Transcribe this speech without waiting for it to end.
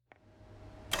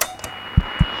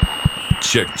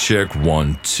Check,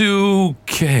 1, 2.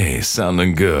 Okay,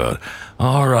 sounding good.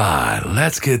 All right,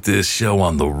 let's get this show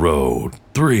on the road.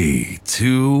 3,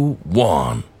 2,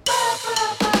 1.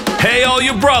 Hey, all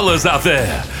you brawlers out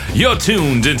there. You're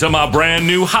tuned into my brand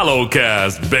new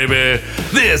holo-cast, baby.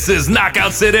 This is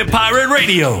Knockout City Pirate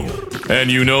Radio. And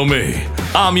you know me.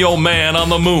 I'm your man on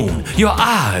the moon, your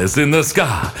eyes in the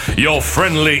sky, your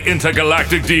friendly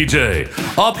intergalactic DJ.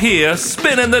 Up here,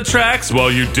 spinning the tracks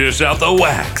while you dish out the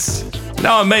wax.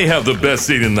 Now, I may have the best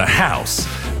seat in the house,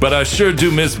 but I sure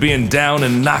do miss being down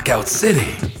in Knockout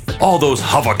City. All those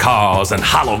hover cars and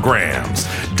holograms,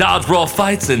 dodgeball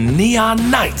fights and neon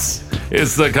nights.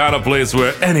 It's the kind of place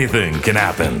where anything can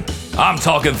happen. I'm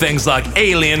talking things like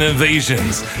alien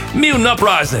invasions, mutant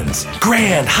uprisings,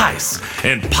 grand heists,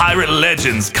 and pirate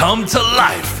legends come to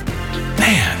life.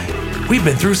 Man, we've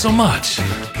been through so much.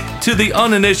 To the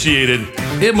uninitiated,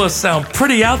 it must sound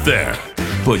pretty out there,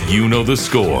 but you know the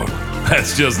score.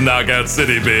 That's just Knockout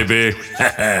City, baby.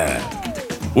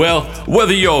 Well,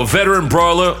 whether you're a veteran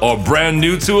brawler or brand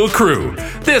new to a crew,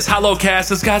 this holo-cast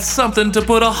has got something to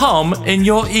put a hum in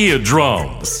your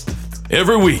eardrums.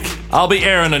 Every week, I'll be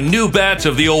airing a new batch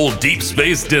of the old Deep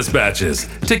Space Dispatches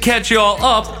to catch y'all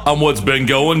up on what's been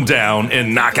going down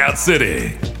in Knockout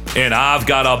City. And I've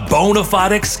got a bona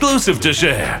fide exclusive to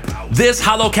share. This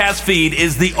holo-cast feed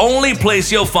is the only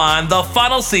place you'll find the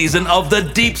final season of the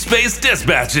Deep Space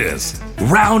Dispatches,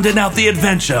 rounding out the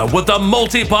adventure with a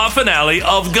multi-part finale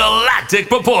of galactic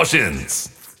proportions.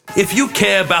 If you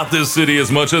care about this city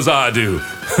as much as I do,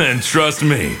 then trust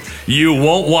me, you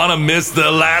won't want to miss the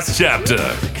last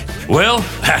chapter. Well,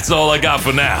 that's all I got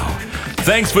for now.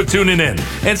 Thanks for tuning in,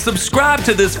 and subscribe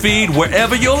to this feed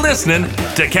wherever you're listening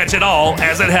to catch it all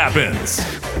as it happens.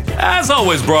 As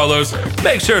always, brawlers,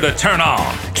 make sure to turn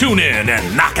on, tune in,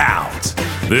 and knock out.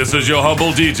 This is your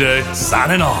humble DJ,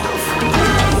 signing off.